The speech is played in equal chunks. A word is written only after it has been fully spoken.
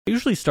I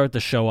usually start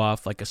the show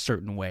off like a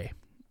certain way.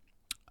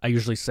 I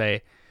usually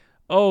say,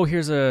 "Oh,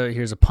 here's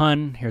a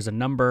pun, here's a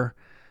number.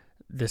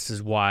 This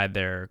is why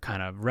they're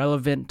kind of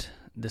relevant.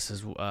 This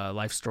is a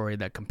life story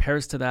that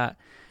compares to that."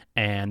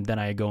 And then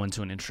I go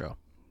into an intro.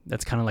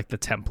 That's kind of like the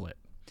template.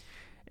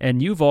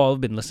 And you've all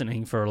been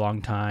listening for a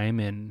long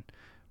time and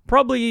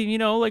probably,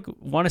 like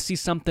want to see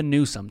something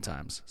new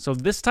sometimes. So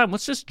this time,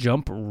 let's just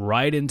jump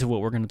right into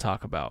what we're going to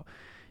talk about.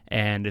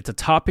 And it's a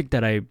topic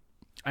that I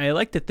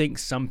like to think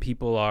some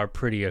people are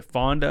pretty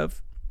fond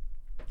of.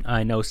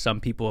 I know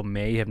some people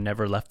may have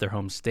never left their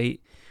home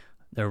state,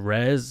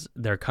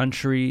 their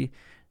country,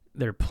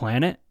 their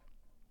planet.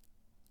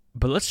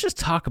 But let's just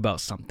talk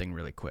about something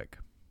really quick.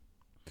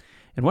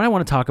 And what I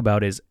want to talk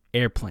about is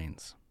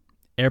airplanes,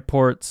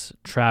 airports,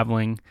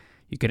 traveling.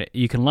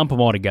 You can lump them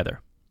all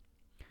together.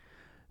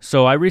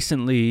 So I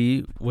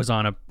recently was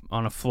on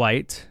a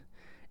flight,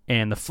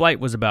 and the flight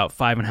was about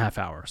 5.5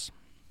 hours.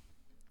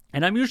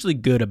 And I'm usually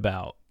good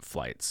about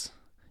flights,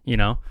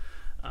 Let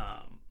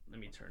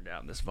me turn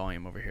down this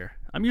volume over here.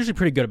 I'm usually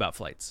pretty good about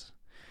flights.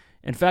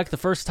 In fact, the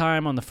first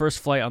time on the first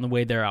flight on the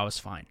way there, I was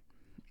fine.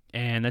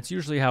 And that's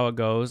usually how it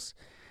goes.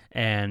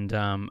 And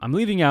I'm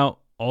leaving out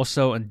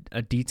also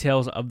a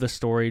details of the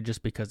story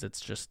just because it's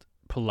just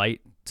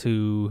polite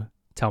to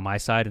tell my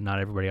side and not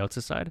everybody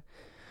else's side.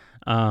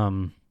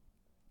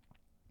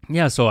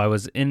 So I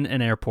was in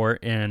an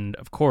airport, and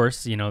of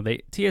course,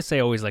 TSA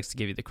always likes to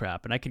give you the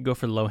crap, and I could go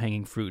for the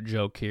low-hanging fruit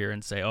joke here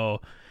and say, it's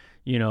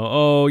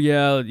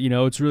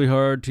really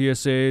hard,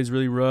 TSA is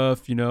really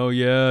rough,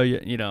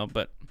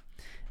 but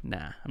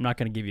nah, I'm not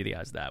going to give you the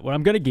odds of that. What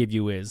I'm going to give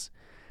you is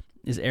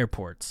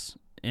airports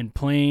and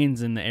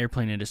planes and the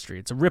airplane industry.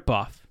 It's a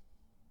ripoff.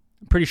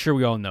 I'm pretty sure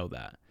we all know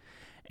that.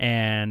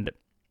 And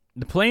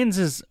the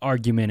planes'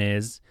 argument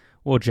is,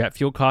 well, jet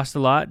fuel costs a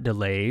lot,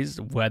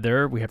 delays,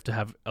 weather, we have to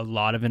have a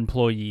lot of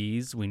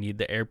employees, we need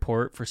the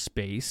airport for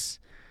space.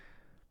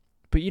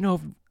 But,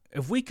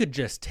 if we could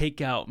just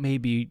take out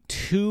maybe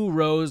 2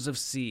 rows of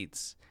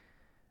seats,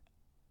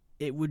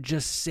 it would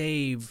just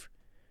save.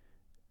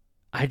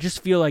 I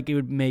just feel like it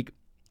would make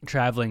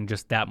traveling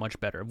just that much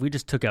better. If we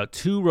just took out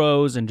 2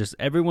 rows and just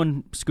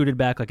everyone scooted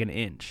back like an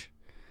inch,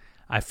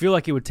 I feel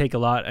like it would take a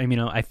lot.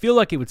 I feel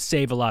like it would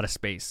save a lot of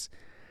space.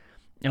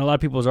 And a lot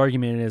of people's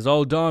argument is,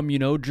 oh, Dom,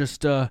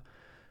 just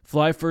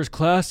fly first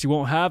class. You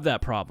won't have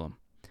that problem.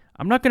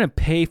 I'm not going to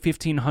pay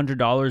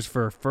 $1,500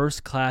 for a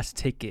first class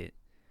ticket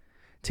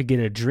to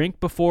get a drink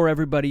before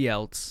everybody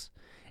else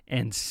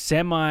and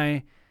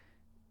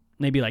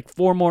maybe like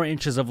 4 more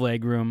inches of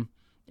legroom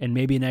and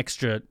maybe an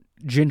extra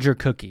ginger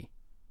cookie.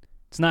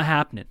 It's not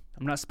happening.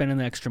 I'm not spending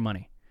the extra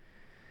money.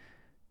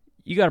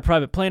 You got a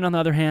private plane, on the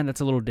other hand,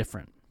 that's a little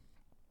different.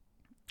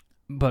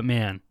 But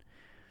man,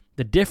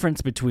 the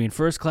difference between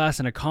first class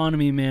and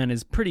economy, man,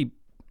 is pretty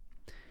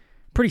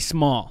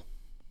small.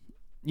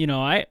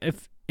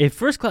 If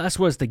first class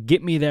was to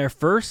get me there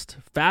first,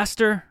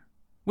 faster,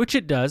 which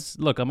it does.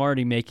 Look, I'm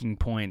already making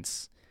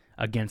points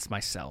against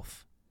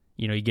myself.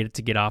 You get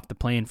to get off the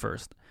plane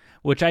first,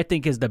 which I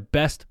think is the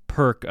best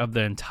perk of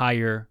the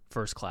entire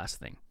first class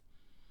thing.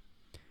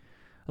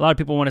 A lot of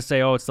people want to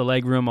say, oh, it's the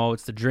legroom, oh,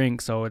 it's the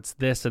drinks, oh, it's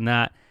this and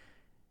that.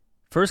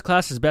 First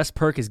class's best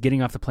perk is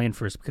getting off the plane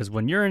first, because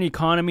when you're in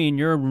economy and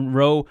you're in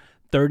row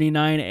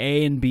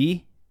 39A and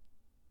B,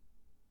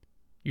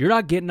 you're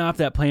not getting off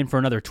that plane for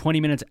another 20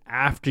 minutes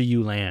after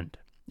you land.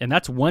 And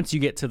that's once you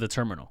get to the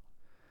terminal.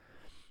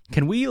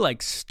 Can we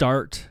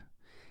start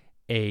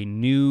a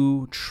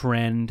new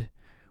trend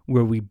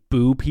where we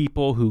boo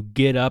people who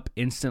get up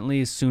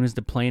instantly as soon as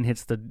the plane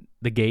hits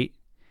the gate?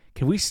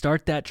 Can we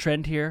start that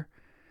trend here?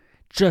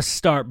 Just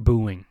start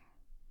booing.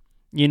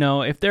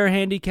 If they're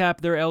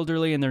handicapped, they're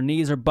elderly, and their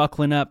knees are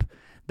buckling up,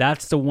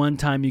 that's the one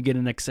time you get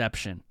an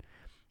exception.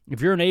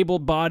 If you're an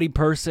able-bodied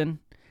person,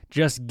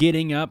 just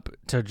getting up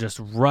to just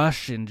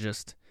rush and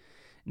just,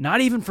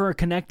 not even for a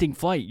connecting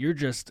flight, you're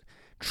just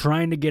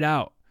trying to get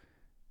out.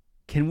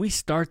 Can we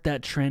start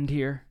that trend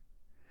here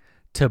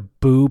to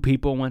boo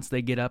people once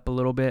they get up a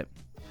little bit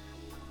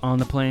on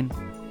the plane?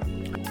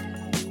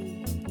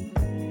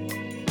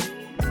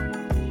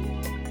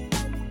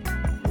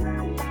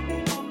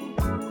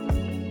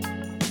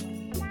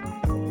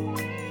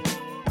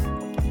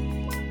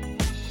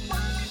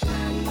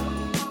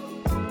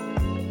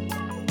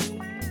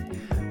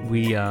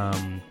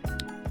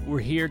 We're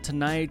here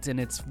tonight, and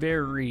it's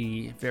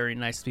very, very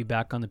nice to be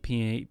back on the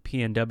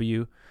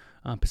PNW,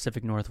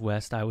 Pacific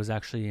Northwest. I was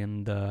actually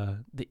in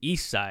the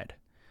east side.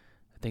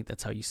 I think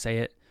that's how you say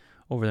it.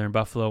 Over there in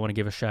Buffalo, I want to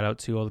give a shout out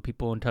to all the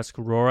people in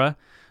Tuscarora.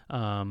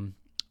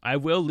 I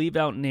will leave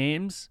out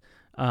names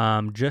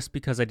just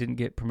because I didn't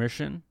get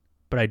permission,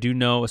 but I do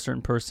know a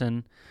certain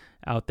person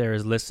out there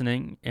is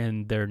listening,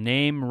 and their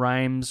name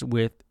rhymes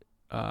with,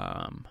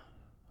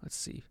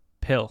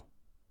 Pill.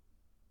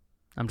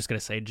 I'm just going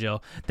to say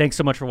Jill. Thanks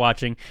so much for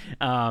watching.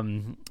 Yeah,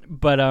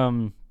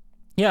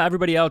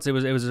 everybody else, it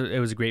was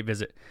a great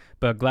visit.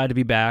 But glad to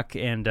be back.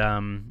 And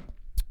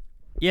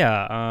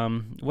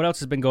what else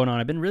has been going on?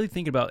 I've been really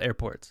thinking about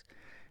airports.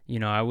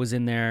 I was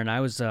in there and I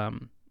was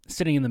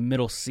sitting in the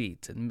middle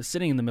seat. And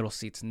sitting in the middle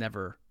seat's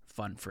never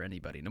fun for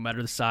anybody, no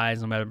matter the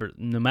size, no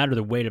matter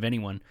the weight of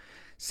anyone.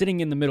 Sitting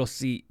in the middle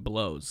seat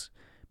blows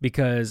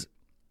because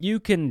you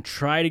can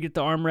try to get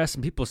the armrest,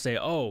 and people say,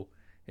 oh,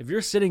 if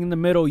you're sitting in the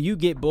middle, you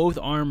get both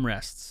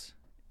armrests.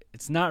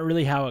 It's not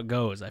really how it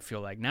goes, I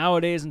feel like.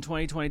 Nowadays in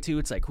 2022,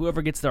 it's like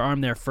whoever gets their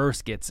arm there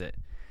first gets it.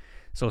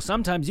 So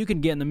sometimes you can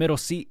get in the middle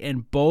seat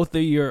and both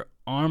of your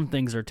arm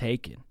things are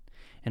taken.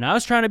 And I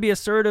was trying to be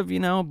assertive,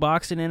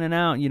 boxing in and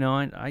out.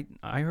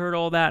 I heard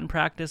all that in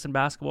practice in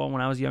basketball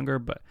when I was younger,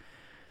 but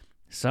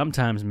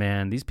sometimes,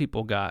 man, these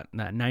people got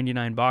that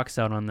 99 box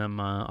out on them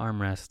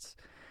armrests,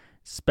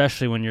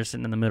 especially when you're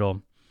sitting in the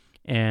middle.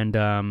 And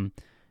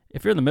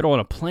if you're in the middle on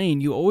a plane,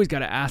 you always got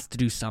to ask to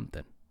do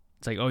something.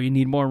 It's like, oh, you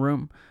need more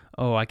room?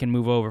 Oh, I can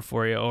move over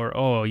for you. Or,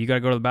 oh, you got to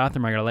go to the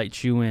bathroom. I got to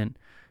let you in.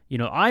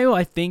 Aisle,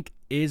 I think,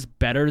 is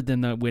better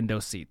than the window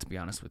seat, to be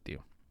honest with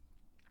you.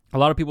 A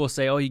lot of people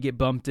say, oh, you get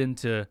bumped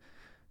into,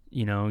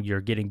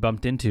 you're getting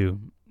bumped into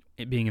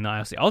it being in the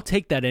aisle seat. I'll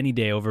take that any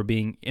day over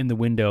being in the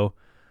window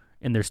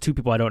and there's two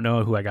people I don't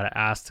know who I got to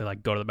ask to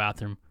go to the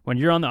bathroom. When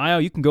you're on the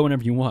aisle, you can go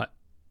whenever you want.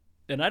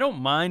 And I don't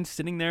mind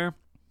sitting there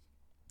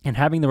and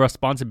having the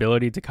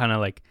responsibility to kind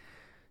of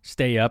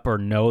stay up or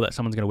know that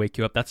someone's going to wake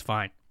you up. That's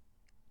fine.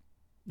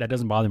 That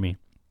doesn't bother me.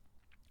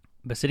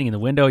 But sitting in the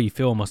window, you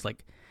feel almost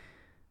like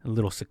a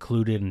little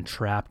secluded and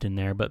trapped in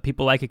there. But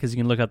people like it because you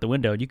can look out the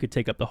window. You could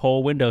take up the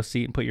whole window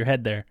seat and put your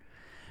head there.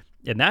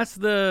 And that's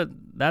the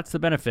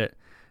benefit.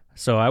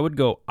 So I would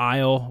go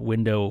aisle,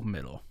 window,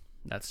 middle.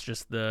 That's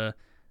just the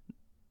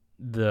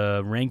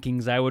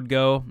rankings I would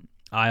go.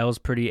 Aisle's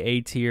pretty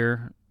A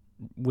tier,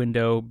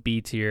 window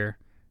B tier,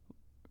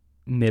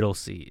 middle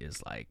seat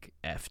is like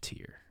F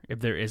tier, if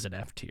there is an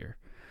F tier.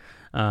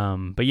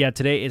 But yeah,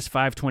 today is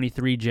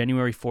 5/23,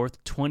 January 4th,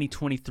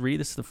 2023.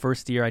 This is the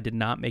first year I did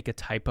not make a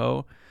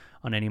typo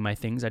on any of my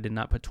things. I did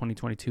not put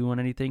 2022 on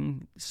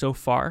anything so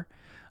far.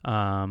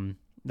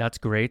 That's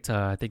great.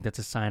 I think that's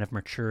a sign of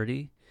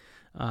maturity.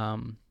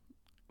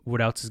 What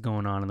else is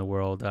going on in the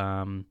world?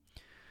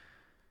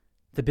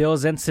 The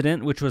Bills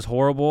incident, which was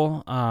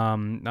horrible.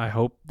 I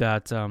hope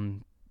that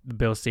the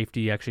Bills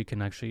safety actually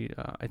can I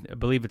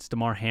believe it's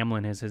Damar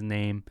Hamlin is his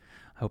name.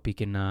 I hope he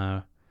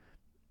can,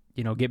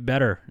 get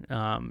better.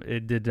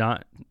 It did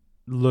not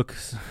look.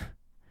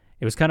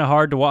 It was kind of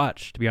hard to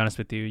watch, to be honest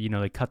with you.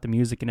 They cut the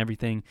music and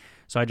everything.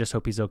 So I just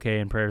hope he's okay,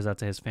 and prayers out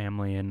to his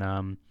family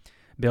and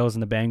Bills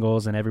and the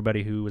Bengals and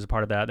everybody who was a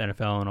part of that, the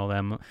NFL and all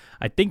them.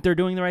 I think they're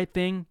doing the right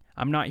thing.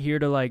 I'm not here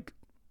to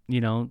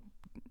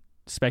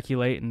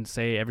speculate and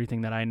say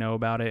everything that I know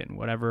about it and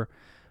whatever,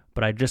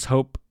 but I just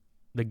hope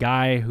the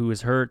guy who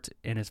is hurt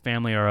and his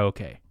family are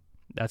okay.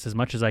 That's as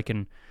much as I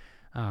can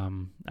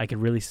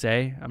really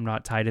say. I'm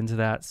not tied into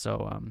that.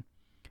 So,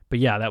 but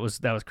yeah, that was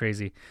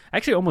crazy. I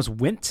actually almost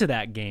went to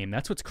that game.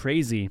 That's what's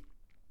crazy.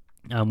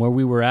 Where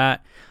we were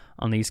at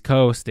on the East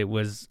Coast, it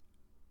was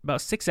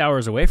about 6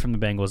 hours away from the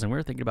Bengals, and we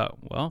were thinking about,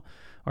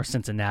 or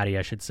Cincinnati,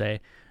 I should say.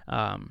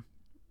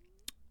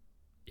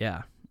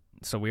 Yeah.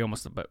 So we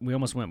almost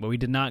went, but we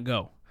did not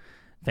go.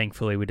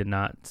 Thankfully, we did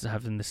not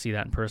have to see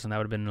that in person. That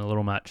would have been a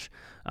little much.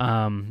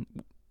 I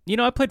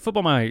played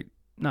football my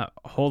not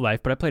whole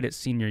life, but I played it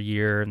senior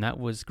year, and that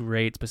was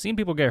great. But seeing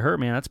people get hurt,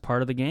 man, that's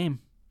part of the game,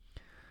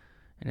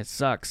 and it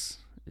sucks,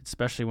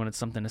 especially when it's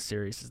something as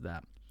serious as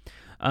that.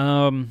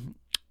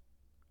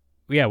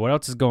 Yeah. What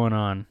else is going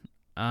on?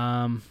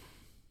 God,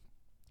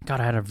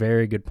 I had a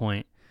very good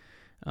point.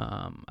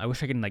 I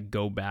wish I could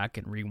go back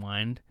and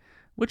rewind,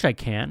 which I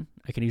can.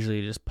 I can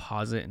easily just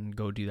pause it and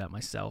go do that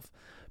myself,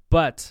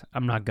 but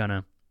I'm not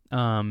gonna.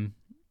 Oh man,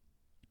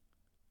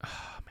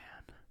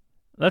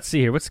 let's see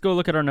here. Let's go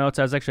look at our notes.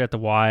 I was actually at the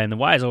Y, and the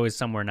Y is always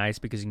somewhere nice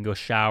because you can go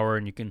shower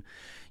and you can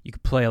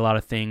play a lot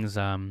of things.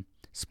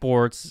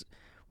 Sports.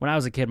 When I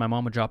was a kid, my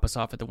mom would drop us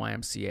off at the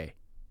YMCA.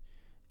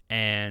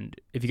 And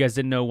if you guys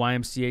didn't know,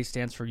 YMCA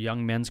stands for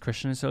Young Men's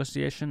Christian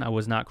Association. I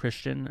was not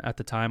Christian at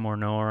the time,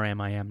 nor am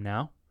I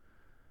now.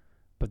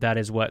 But that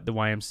is what the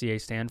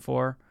YMCA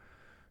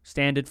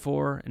standed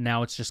for, and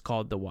now it's just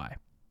called the Y.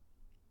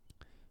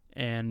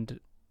 And,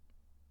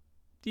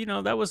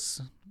 that's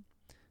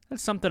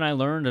something I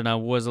learned, and I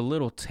was a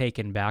little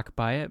taken back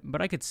by it,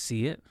 but I could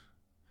see it.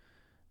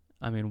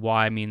 I mean,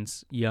 Y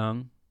means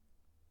young,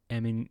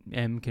 M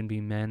can be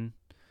men,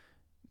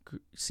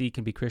 C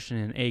can be Christian,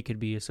 and A could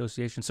be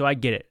association. So I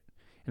get it.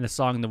 And the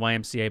song, The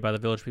YMCA by the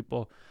Village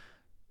People,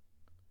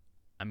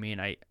 I mean,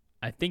 I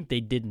think they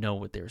did know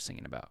what they were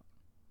singing about.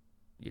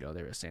 They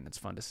were saying it's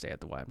fun to stay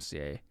at the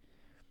YMCA.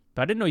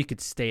 But I didn't know you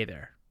could stay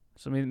there.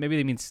 So maybe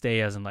they mean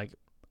stay as in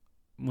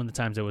when the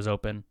times it was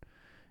open.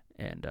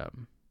 And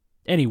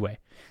anyway.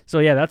 So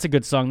yeah, that's a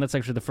good song. That's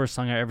actually the first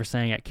song I ever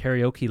sang at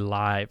karaoke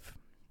live.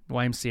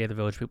 YMCA, the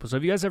Village People. So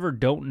if you guys ever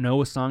don't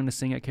know a song to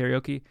sing at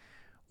karaoke,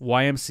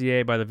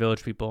 YMCA by the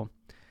Village People,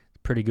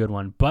 pretty good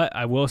one. But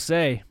I will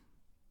say,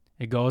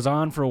 it goes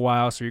on for a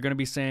while, so you're going to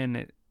be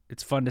saying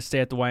it's fun to stay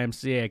at the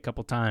YMCA a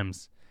couple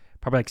times.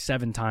 Probably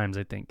 7 times,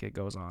 I think it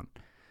goes on.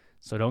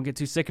 So don't get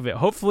too sick of it.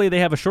 Hopefully they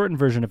have a shortened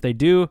version. If they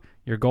do,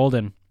 you're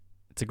golden.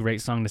 It's a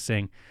great song to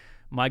sing.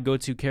 My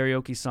go-to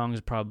karaoke song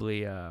is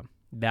probably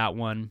that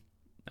one.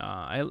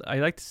 I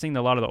like to sing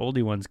a lot of the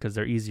oldie ones because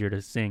they're easier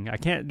to sing. I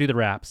can't do the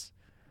raps.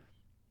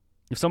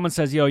 If someone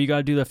says, yo, you got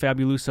to do the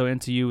Fabuloso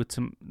Into You with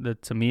the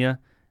Tamia,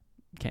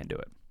 can't do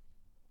it.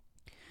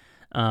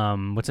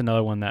 What's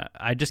another one that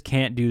I just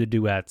can't do the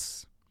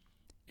duets?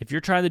 If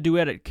you're trying to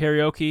duet at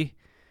karaoke,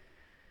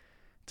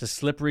 it's a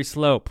slippery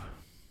slope.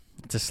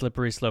 It's a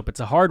slippery slope. It's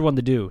a hard one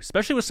to do,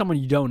 especially with someone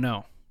you don't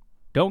know.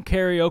 Don't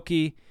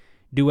karaoke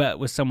duet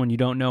with someone you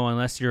don't know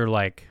unless you're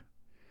like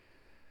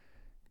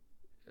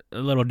a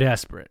little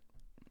desperate.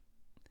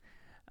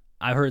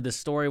 I heard this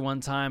story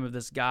one time of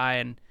this guy,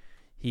 and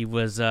he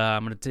was,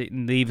 I'm going to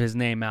leave his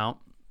name out.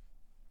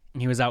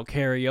 He was out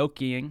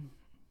karaokeing.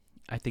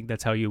 I think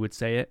that's how you would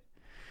say it.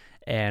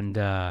 And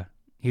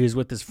he was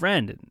with his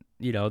friend.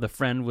 You know, the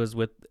friend was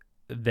with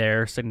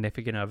their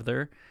significant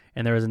other,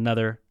 and there was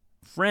another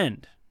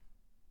friend.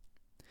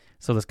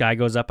 So this guy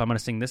goes up, I'm going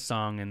to sing this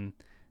song, and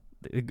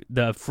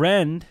the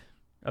friend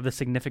of the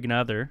significant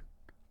other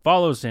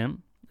follows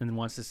him and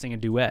wants to sing a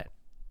duet.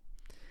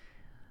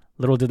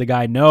 Little did the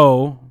guy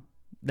know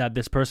that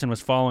this person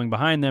was following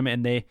behind them,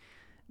 and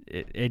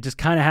it just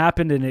kind of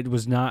happened, and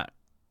it's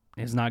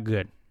not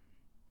good.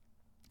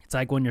 It's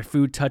like when your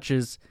food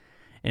touches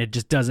and it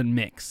just doesn't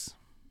mix.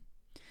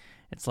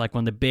 It's like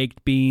when the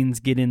baked beans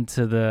get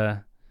into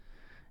the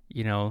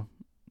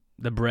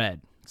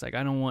bread. It's like,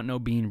 I don't want no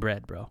bean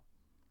bread, bro.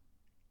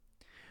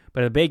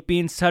 But if the baked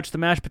beans touch the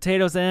mashed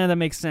potatoes, that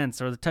makes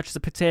sense. Or it touches the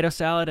potato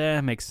salad,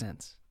 makes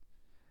sense.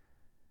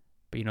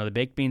 But, the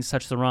baked beans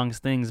touch the wrong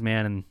things,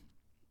 man, and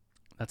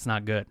that's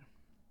not good.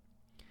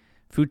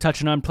 Food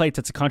touching on plates,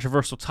 that's a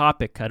controversial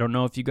topic. I don't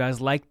know if you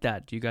guys like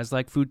that. Do you guys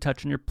like food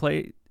touching your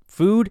plate?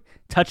 Food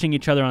touching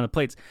each other on the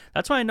plates.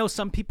 That's why I know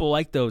some people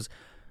like those,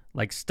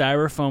 like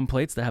styrofoam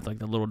plates that have like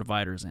the little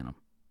dividers in them.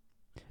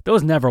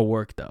 Those never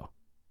work, though.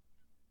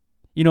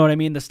 You know what I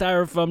mean? The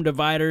styrofoam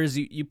dividers,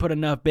 you put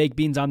enough baked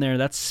beans on there,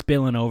 that's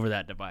spilling over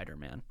that divider,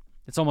 man.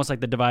 It's almost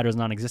like the divider is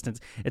non-existent.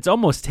 It's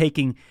almost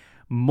taking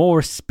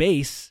more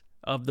space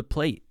of the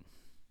plate.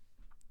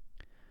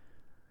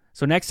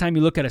 So next time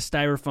you look at a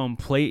styrofoam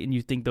plate and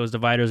you think those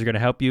dividers are going to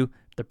help you,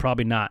 they're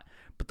probably not.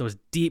 But those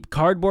deep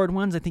cardboard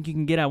ones I think you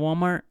can get at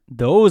Walmart,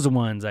 those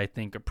ones I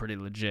think are pretty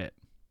legit.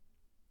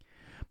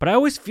 But I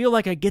always feel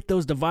like I get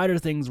those divider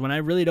things when I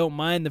really don't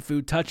mind the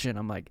food touching.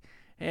 I'm like,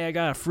 hey, I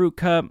got a fruit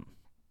cup.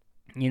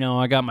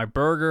 I got my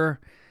burger,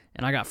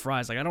 and I got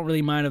fries. Like, I don't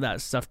really mind if that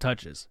stuff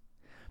touches.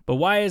 But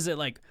why is it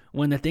like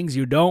when the things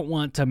you don't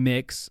want to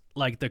mix,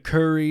 like the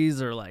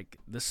curries or like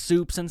the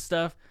soups and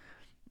stuff,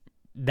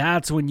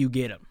 that's when you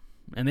get them,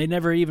 and they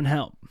never even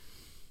help.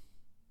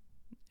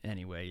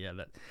 Anyway, yeah,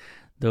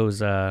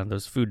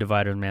 those food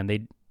dividers, man,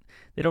 they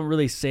don't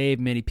really save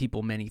many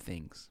people many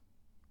things.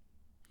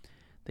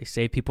 They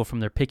save people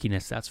from their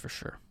pickiness, that's for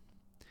sure.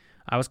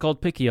 I was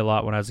called picky a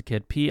lot when I was a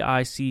kid.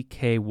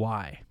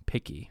 P-I-C-K-Y,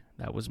 picky.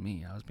 That was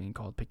me. I was being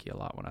called picky a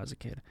lot when I was a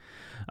kid.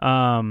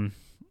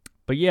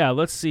 But yeah,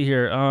 let's see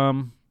here.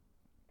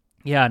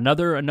 Yeah,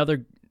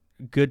 another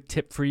good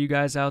tip for you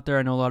guys out there.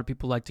 I know a lot of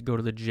people like to go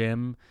to the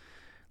gym,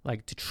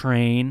 like to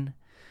train,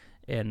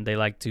 and they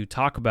like to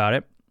talk about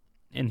it.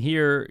 And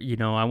here,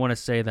 I want to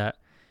say that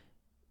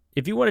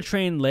if you want to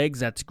train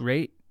legs, that's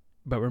great.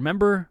 But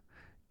remember,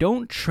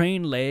 don't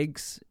train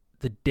legs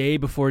the day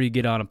before you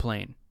get on a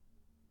plane,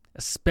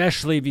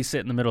 especially if you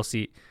sit in the middle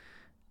seat.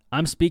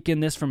 I'm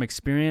speaking this from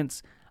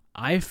experience.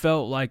 I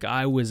felt like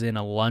I was in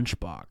a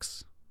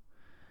lunchbox.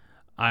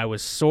 I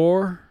was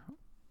sore.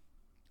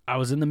 I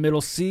was in the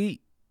middle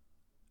seat,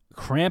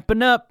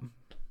 cramping up.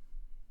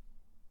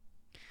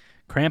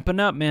 Cramping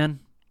up, man.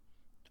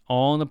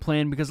 All on the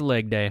plane because of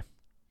leg day.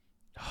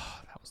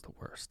 Oh, that was the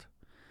worst.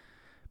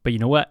 But you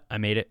know what? I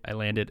made it. I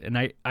landed. And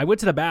I went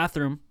to the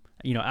bathroom,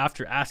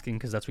 after asking,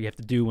 because that's what you have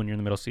to do when you're in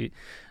the middle seat.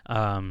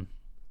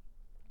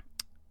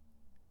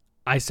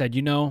 I said,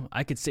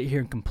 I could sit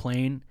here and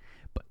complain,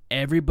 but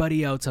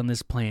everybody else on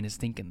this plane is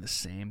thinking the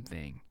same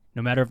thing.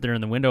 No matter if they're in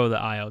the window or the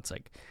aisle, it's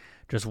like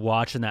just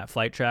watching that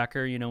flight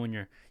tracker.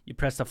 When you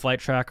press the flight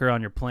tracker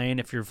on your plane,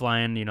 if you're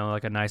flying,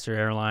 like a nicer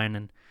airline,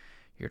 and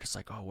you're just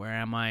like, oh, where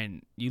am I?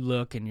 And you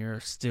look and you're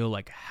still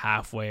like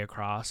halfway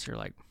across. You're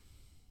like,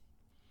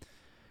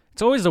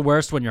 it's always the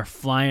worst when you're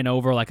flying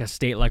over like a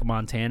state like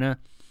Montana.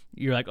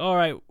 You're like, all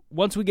right,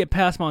 once we get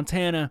past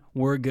Montana,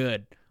 we're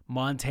good.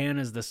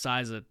 Montana's the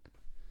size of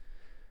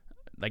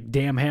like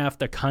damn half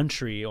the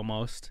country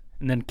almost.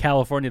 And then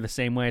California the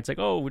same way. It's like,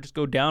 oh, we just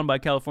go down by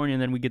California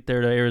and then we get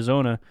there to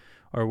Arizona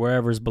or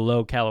wherever's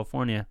below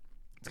California.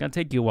 It's going to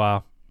take you a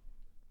while.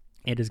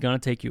 It is going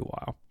to take you a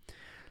while.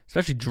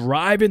 Especially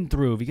driving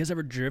through. Have you guys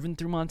ever driven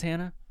through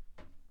Montana?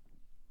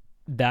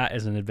 That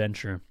is an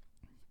adventure.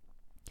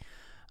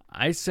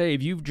 I say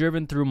if you've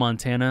driven through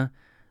Montana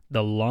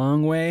the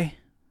long way,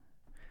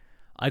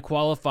 I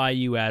qualify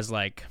you as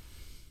like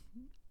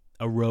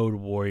a road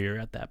warrior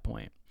at that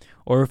point.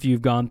 Or if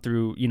you've gone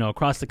through,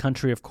 across the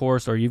country, of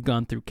course, or you've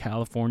gone through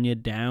California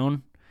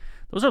down.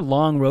 Those are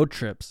long road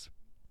trips.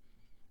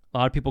 A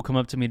lot of people come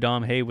up to me,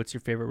 Dom, hey, what's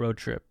your favorite road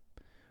trip?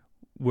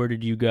 where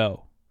did you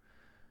go?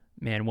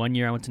 Man, one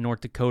year I went to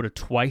North Dakota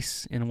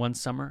twice in one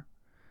summer.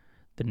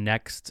 The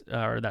next,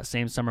 or that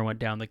same summer, went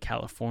down to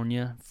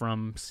California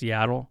from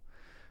Seattle.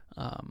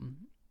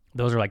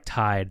 Those are like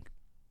tied.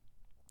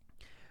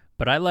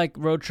 But I like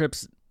road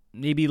trips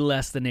maybe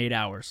less than 8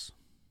 hours.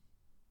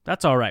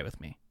 That's all right with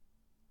me.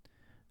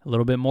 A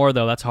little bit more,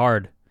 though, that's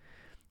hard.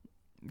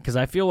 Because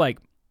I feel like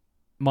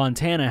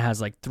Montana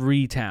has like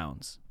 3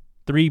 towns.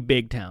 3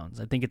 big towns.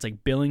 I think it's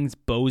like Billings,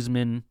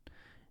 Bozeman,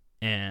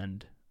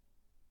 and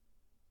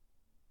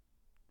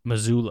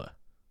Missoula.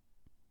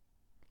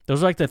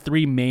 Those are like the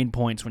 3 main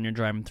points when you're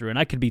driving through. And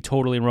I could be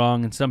totally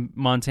wrong. And some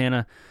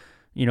Montana,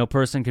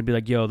 person could be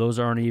like, yo, those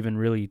aren't even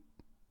really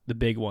the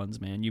big ones,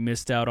 man. You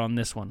missed out on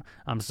this one.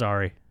 I'm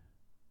sorry.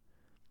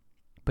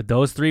 But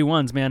those 3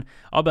 ones, man,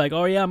 I'll be like,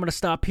 oh, yeah, I'm going to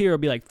stop here. It'll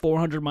be like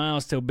 400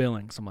 miles till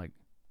Billings. I'm like,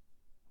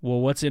 well,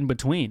 what's in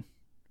between?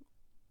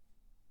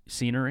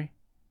 Scenery?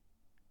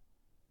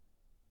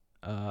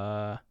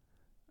 I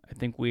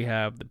think we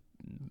have the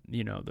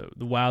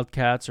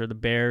Wildcats or the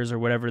Bears or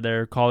whatever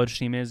their college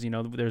team is.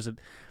 There's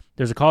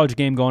a college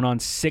game going on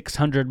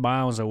 600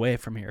 miles away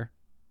from here.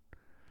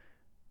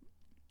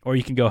 Or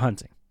you can go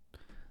hunting.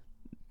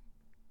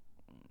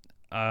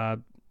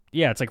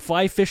 It's like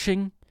fly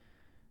fishing,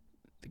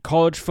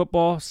 college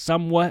football,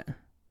 somewhat,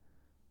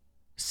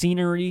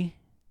 scenery,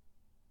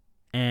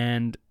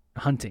 and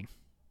hunting.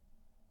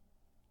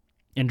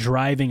 And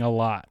driving a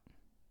lot.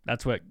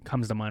 That's what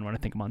comes to mind when I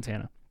think of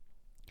Montana.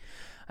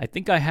 I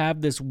think I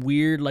have this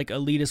weird, like,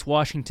 elitist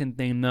Washington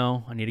thing,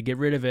 though. I need to get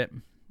rid of it.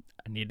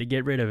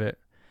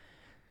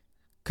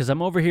 Because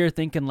I'm over here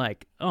thinking,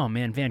 like, oh,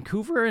 man,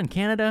 Vancouver and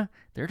Canada,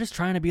 they're just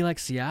trying to be like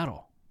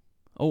Seattle.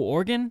 Oh,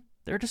 Oregon,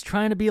 they're just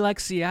trying to be like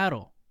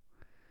Seattle.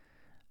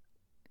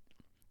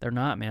 They're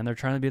not, man. They're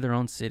trying to be their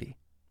own city.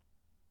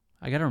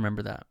 I got to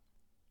remember that.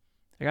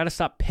 I got to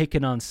stop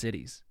picking on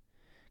cities.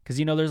 Because,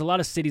 there's a lot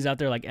of cities out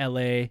there like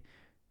LA,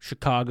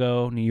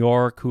 Chicago, New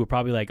York, who are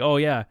probably like, oh,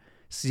 yeah,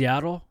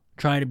 Seattle,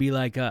 trying to be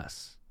like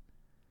us.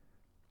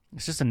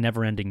 It's just a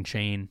never-ending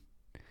chain.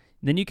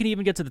 Then you can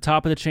even get to the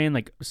top of the chain,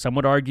 like some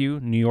would argue,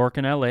 New York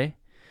and LA.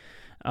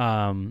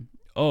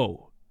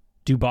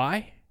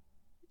 Dubai,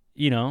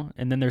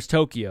 and then there's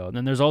Tokyo, and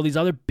then there's all these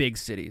other big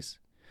cities.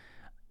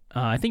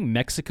 I think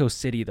Mexico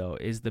City, though,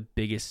 is the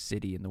biggest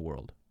city in the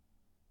world.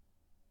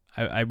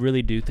 I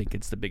really do think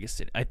it's the biggest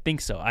city. I think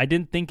so. I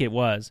didn't think it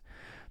was.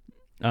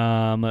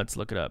 Let's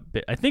look it up.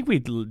 I think we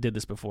did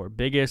this before.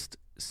 Biggest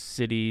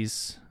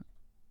cities.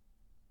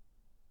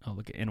 Oh,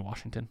 look, in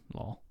Washington.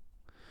 Lol.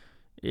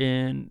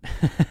 In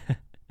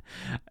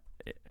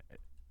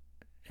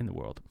the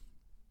world.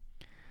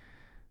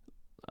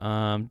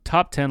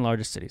 Top 10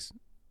 largest cities.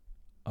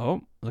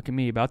 Oh, look at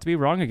me. About to be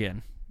wrong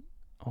again.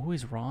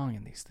 Always wrong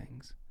in these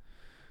things.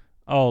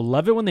 Oh,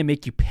 love it when they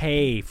make you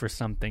pay for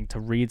something to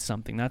read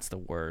something. That's the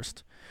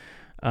worst.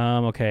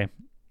 Okay.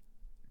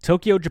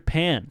 Tokyo,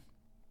 Japan.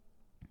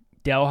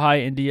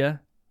 Delhi,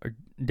 India.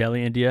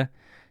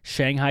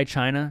 Shanghai,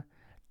 China.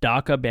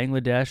 Dhaka,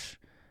 Bangladesh.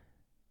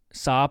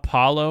 Sao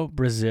Paulo,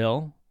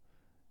 Brazil.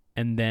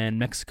 And then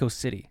Mexico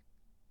City.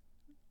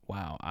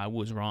 Wow, I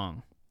was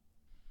wrong.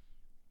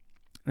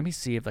 Let me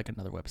see if like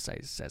another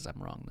website says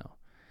I'm wrong,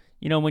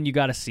 though. When you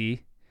got to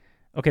see.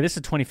 Okay, this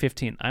is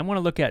 2015. I want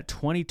to look at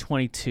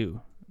 2022.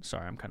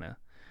 Sorry, I'm kind of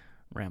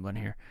rambling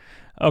here.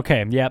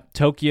 Okay,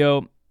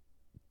 Tokyo,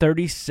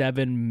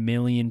 37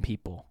 million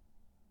people.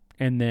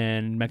 And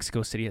then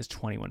Mexico City has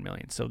 21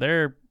 million. So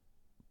they're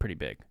pretty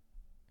big.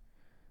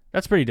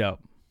 That's pretty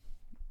dope.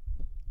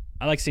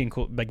 I like seeing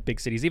cool, like big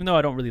cities, even though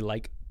I don't really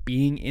like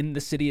being in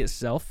the city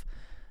itself.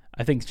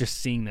 I think just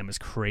seeing them is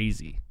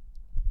crazy.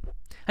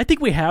 I think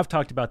we have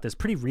talked about this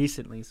pretty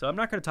recently, so I'm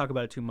not going to talk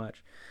about it too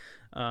much.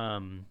 I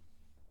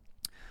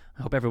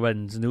hope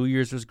everyone's New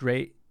Year's was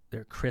great.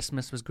 Their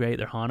Christmas was great.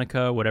 Their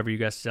Hanukkah, whatever you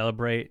guys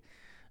celebrate.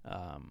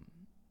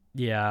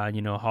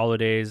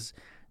 Holidays,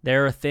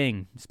 they're a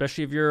thing.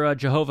 Especially if you're a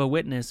Jehovah's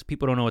Witness.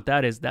 People don't know what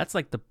that is. That's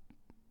like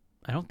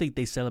I don't think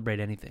they celebrate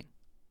anything.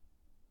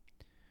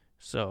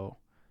 So,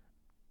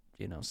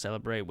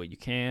 celebrate what you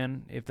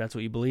can if that's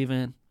what you believe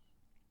in.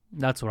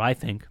 That's what I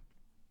think.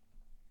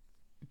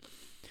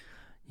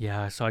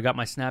 Yeah, so I got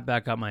my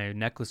snapback, got my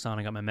necklace on,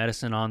 I got my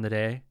medicine on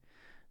today.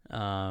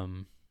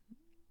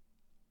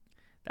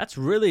 That's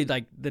really,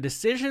 like, the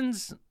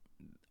decisions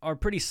are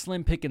pretty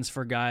slim pickings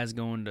for guys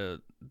going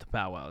to the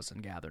powwows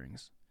and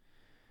gatherings.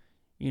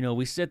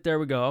 We sit there,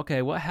 we go,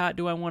 okay, what hat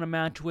do I want to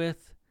match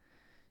with?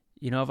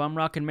 If I'm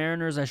rocking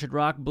Mariners, I should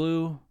rock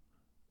blue.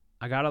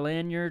 I got a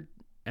lanyard,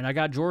 and I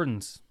got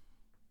Jordans.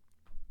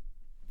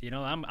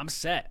 I'm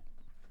set.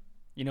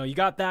 You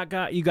got that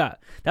guy,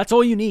 that's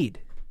all you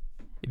need.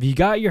 If you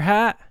got your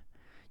hat,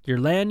 your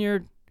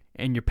lanyard,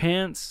 and your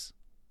pants,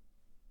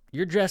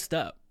 you're dressed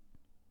up.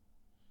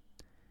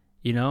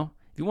 If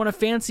you want to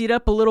fancy it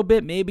up a little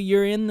bit, maybe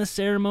you're in the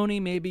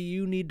ceremony, maybe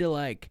you need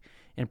to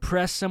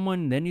impress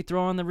someone, then you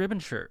throw on the ribbon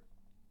shirt.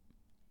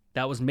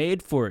 That was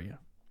made for you.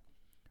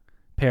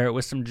 Pair it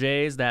with some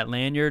J's, that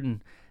lanyard,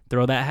 and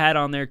throw that hat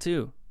on there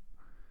too.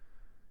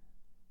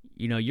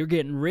 you're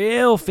getting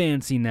real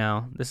fancy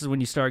now. This is when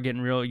you start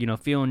getting real,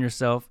 feeling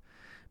yourself.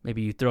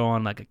 Maybe you throw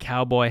on like a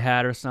cowboy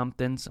hat or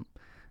something, some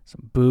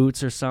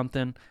boots or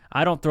something.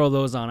 I don't throw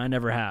those on. I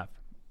never have.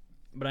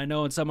 But I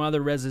know in some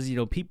other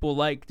reses, people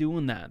like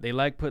doing that. They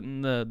like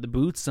putting the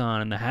boots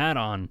on and the hat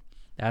on.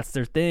 That's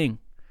their thing.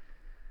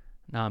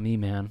 Not me,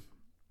 man.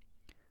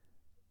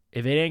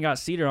 If it ain't got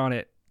cedar on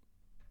it,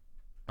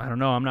 I don't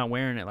know. I'm not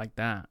wearing it like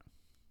that.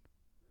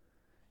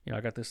 I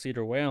got the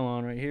cedar whale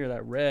on right here,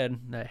 that red,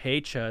 that hay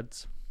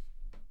chuds.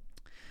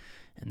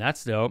 And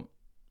that's dope.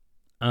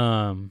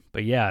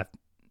 But yeah,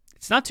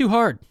 it's not too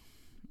hard.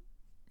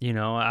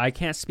 I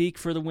can't speak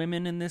for the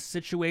women in this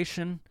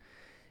situation.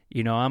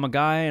 I'm a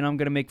guy and I'm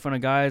going to make fun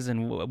of guys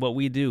and what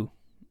we do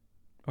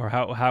or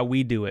how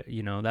we do it.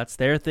 That's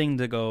their thing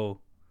to go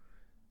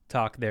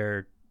talk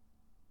their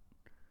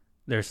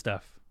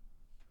stuff.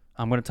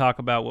 I'm going to talk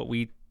about what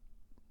we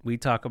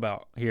talk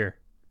about here.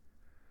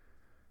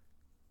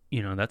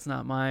 That's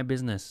not my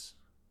business.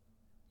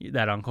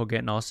 That uncle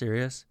getting all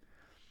serious.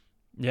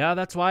 Yeah,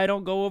 that's why I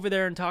don't go over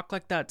there and talk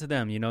like that to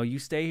them. You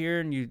stay here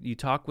and you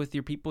talk with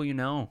your people, As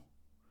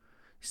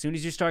soon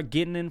as you start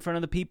getting in front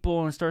of the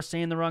people and start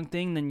saying the wrong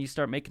thing, then you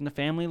start making the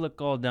family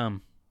look all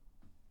dumb.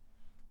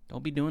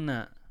 Don't be doing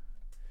that.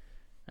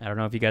 I don't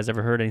know if you guys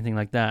ever heard anything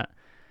like that.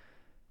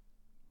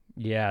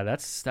 Yeah,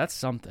 that's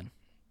something.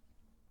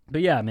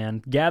 But yeah,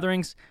 man,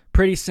 gatherings,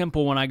 pretty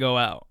simple when I go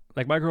out.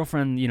 Like my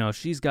girlfriend,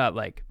 she's got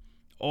like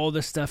all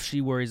the stuff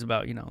she worries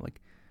about,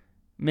 like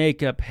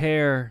makeup,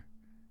 hair,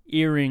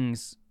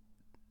 earrings,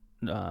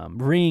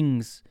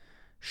 rings,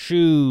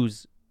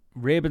 shoes,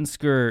 ribbons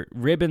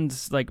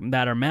like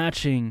that are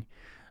matching,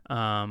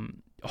 a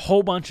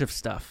whole bunch of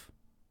stuff,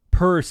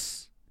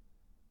 purse,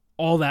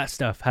 all that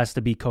stuff has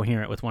to be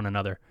coherent with one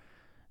another.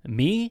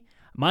 Me,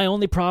 my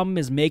only problem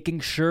is making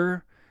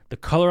sure the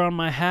color on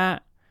my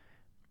hat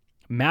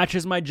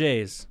matches my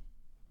J's.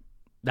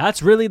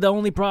 That's really the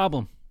only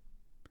problem.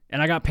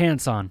 And I got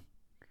pants on.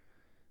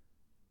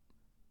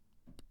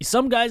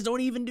 Some guys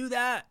don't even do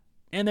that,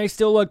 and they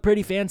still look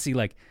pretty fancy.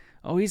 Like,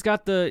 oh, he's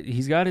got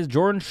his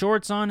Jordan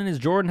shorts on and his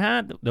Jordan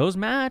hat. Those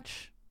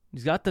match.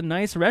 He's got the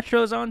nice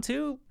retros on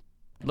too.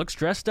 Looks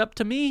dressed up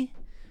to me.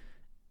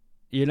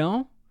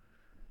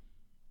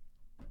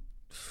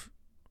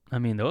 I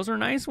mean, those are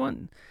nice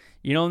ones.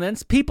 And then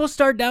people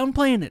start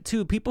downplaying it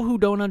too. People who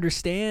don't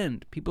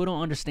understand. People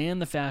don't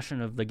understand the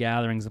fashion of the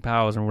gatherings, the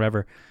pals, or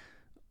whatever.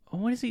 Oh,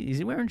 what is he? Is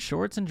he wearing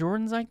shorts and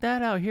Jordans like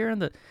that out here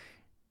And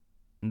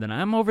then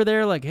I'm over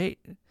there like, hey,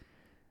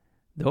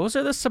 those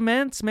are the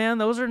cements, man.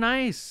 Those are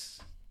nice.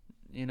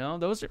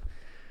 Those are.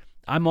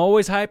 I'm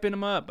always hyping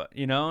them up,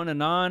 in a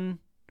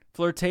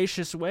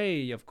non-flirtatious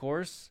way, of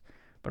course.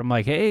 But I'm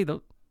like, hey,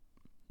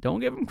 don't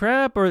give them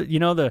crap. Or,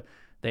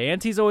 the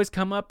aunties always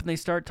come up and they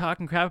start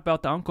talking crap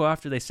about the uncle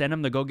after they send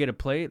him to go get a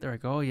plate. They're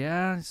like, oh,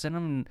 yeah, send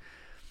him.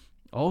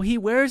 Oh, he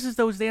wears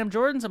those damn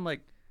Jordans. I'm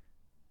like,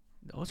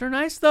 those are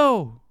nice,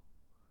 though.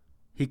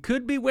 He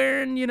could be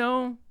wearing,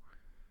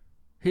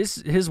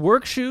 his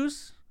work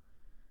shoes.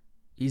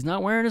 He's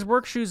not wearing his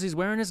work shoes. He's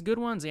wearing his good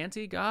ones,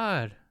 Auntie.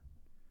 God.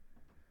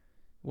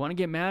 Want to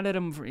get mad at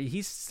him?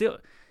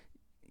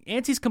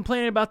 Auntie's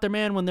complaining about their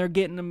man when they're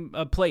getting him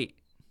a plate.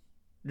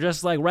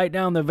 Just like right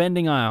down the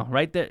vending aisle.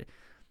 Right there.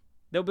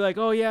 They'll be like,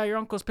 oh, yeah, your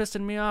uncle's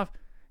pissing me off.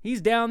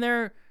 He's down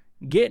there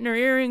getting her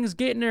earrings,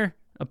 getting her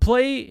a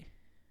plate,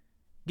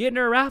 getting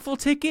her a raffle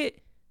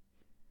ticket.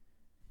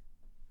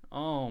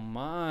 Oh,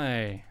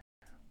 my.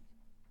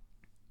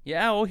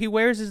 Yeah, all he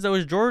wears is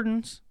those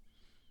Jordans.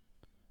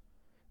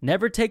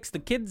 Never takes the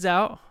kids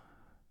out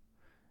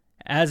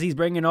as he's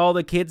bringing all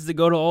the kids to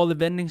go to all the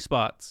vending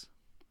spots.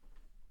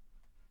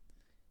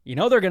 They're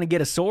going to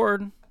get a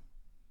sword.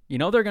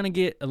 They're going to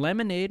get a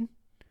lemonade.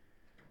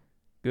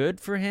 Good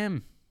for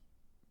him.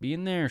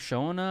 Being there,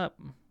 showing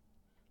up.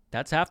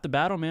 That's half the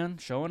battle, man.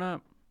 Showing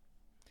up.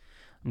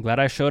 I'm glad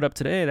I showed up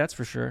today, that's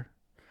for sure.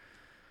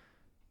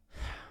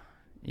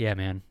 Yeah,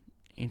 man.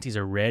 Aunties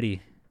are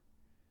ready.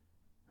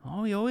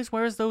 Oh, he always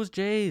wears those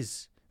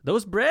J's.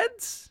 Those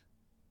breads?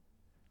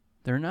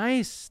 They're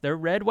nice. They're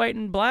red, white,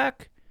 and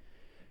black.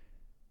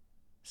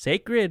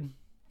 Sacred.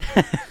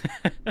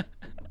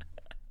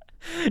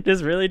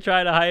 Just really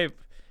try to hype.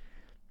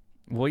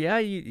 Well,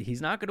 yeah,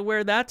 he's not going to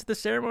wear that to the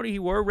ceremony. He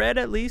wore red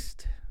at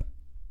least.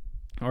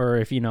 Or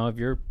if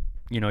your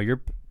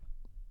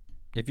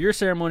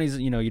ceremonies,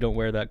 you don't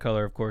wear that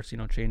color, of course,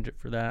 change it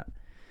for that.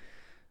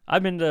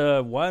 I've been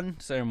to one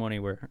ceremony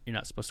where you're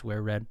not supposed to wear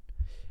red.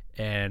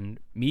 And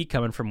me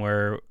coming from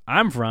where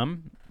I'm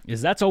from,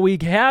 that's all we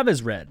have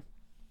is red.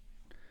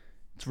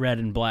 It's red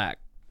and black.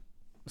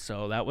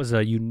 So that was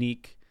a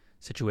unique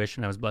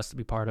situation I was blessed to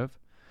be part of.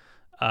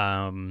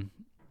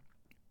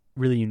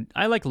 Really,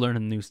 I like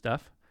learning new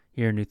stuff,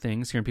 hearing new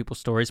things, hearing people's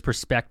stories,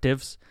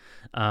 perspectives.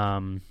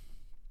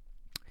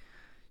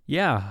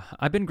 Yeah,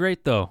 I've been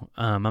great though.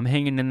 I'm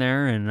hanging in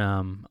there, and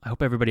I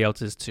hope everybody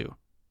else is too.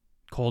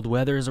 Cold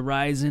weather is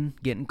arising,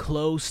 getting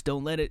close.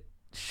 Don't let it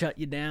shut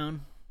you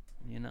down.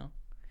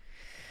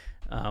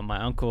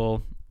 My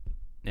uncle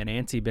and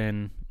auntie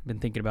been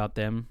thinking about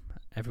them.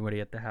 everybody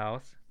at the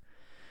house.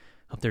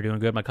 Hope they're doing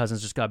good. My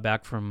cousins just got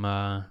back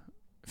from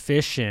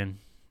fishing.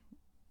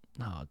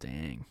 Oh,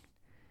 dang.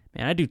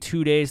 Man, I do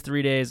 2 days,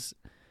 3 days,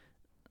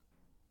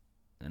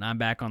 and I'm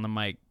back on the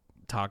mic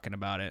talking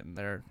about it, and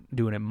they're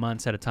doing it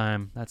months at a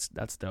time.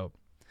 That's dope.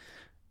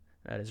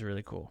 That is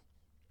really cool.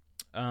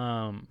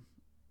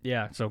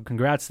 Yeah, so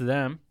congrats to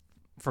them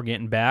for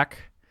getting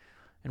back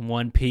in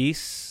one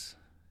piece.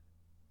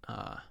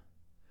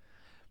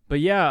 But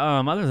yeah,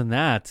 other than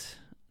that,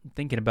 I'm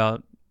thinking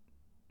about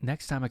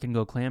next time I can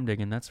go clam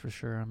digging, that's for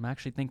sure. I'm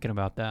actually thinking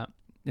about that.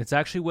 It's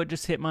actually what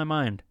just hit my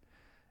mind.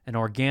 An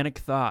organic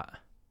thought.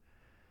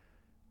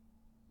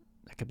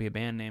 That could be a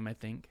band name, I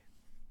think.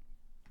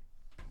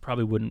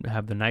 Probably wouldn't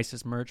have the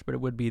nicest merch, but it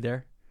would be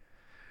there.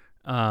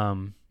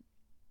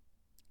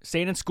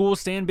 Staying in school,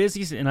 staying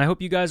busy, and I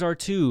hope you guys are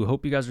too.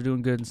 Hope you guys are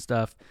doing good and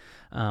stuff.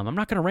 I'm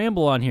not going to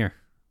ramble on here.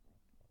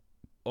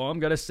 All I'm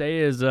going to say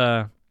is,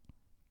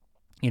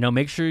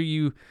 make sure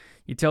you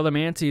tell them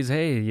aunties,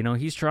 hey,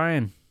 he's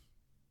trying.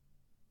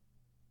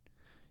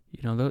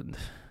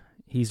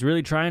 He's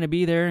really trying to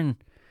be there, and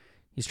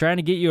he's trying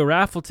to get you a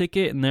raffle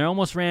ticket, and they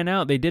almost ran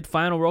out. They did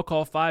final roll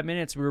call 5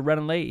 minutes. We were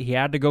running late. He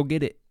had to go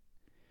get it.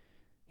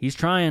 He's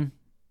trying.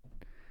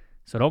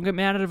 So don't get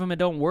mad at him if it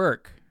don't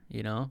work,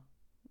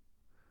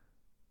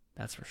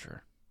 That's for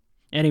sure.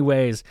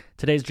 Anyways,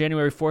 today's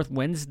January 4th,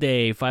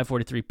 Wednesday,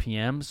 5:43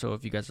 p.m. So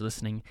if you guys are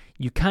listening,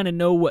 you kind of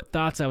know what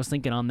thoughts I was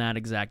thinking on that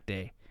exact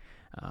day.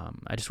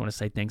 I just want to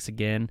say thanks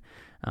again.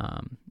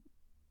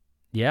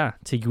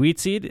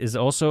 Tiguitsid is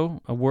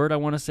also a word I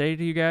want to say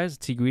to you guys.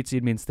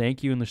 Tiguitsid means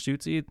thank you in the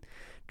Lushootseed.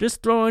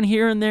 Just throwing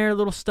here and there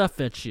little stuff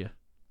at you.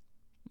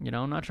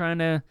 I'm not trying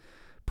to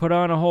put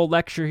on a whole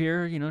lecture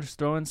here, just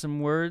throwing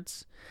some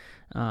words.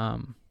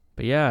 But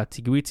yeah,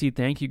 Tiguitsid,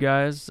 thank you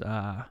guys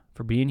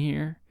for being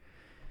here.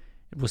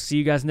 We'll see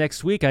you guys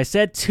next week. I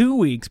said 2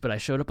 weeks, but I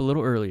showed up a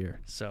little earlier.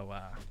 So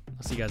I'll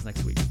see you guys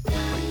next week.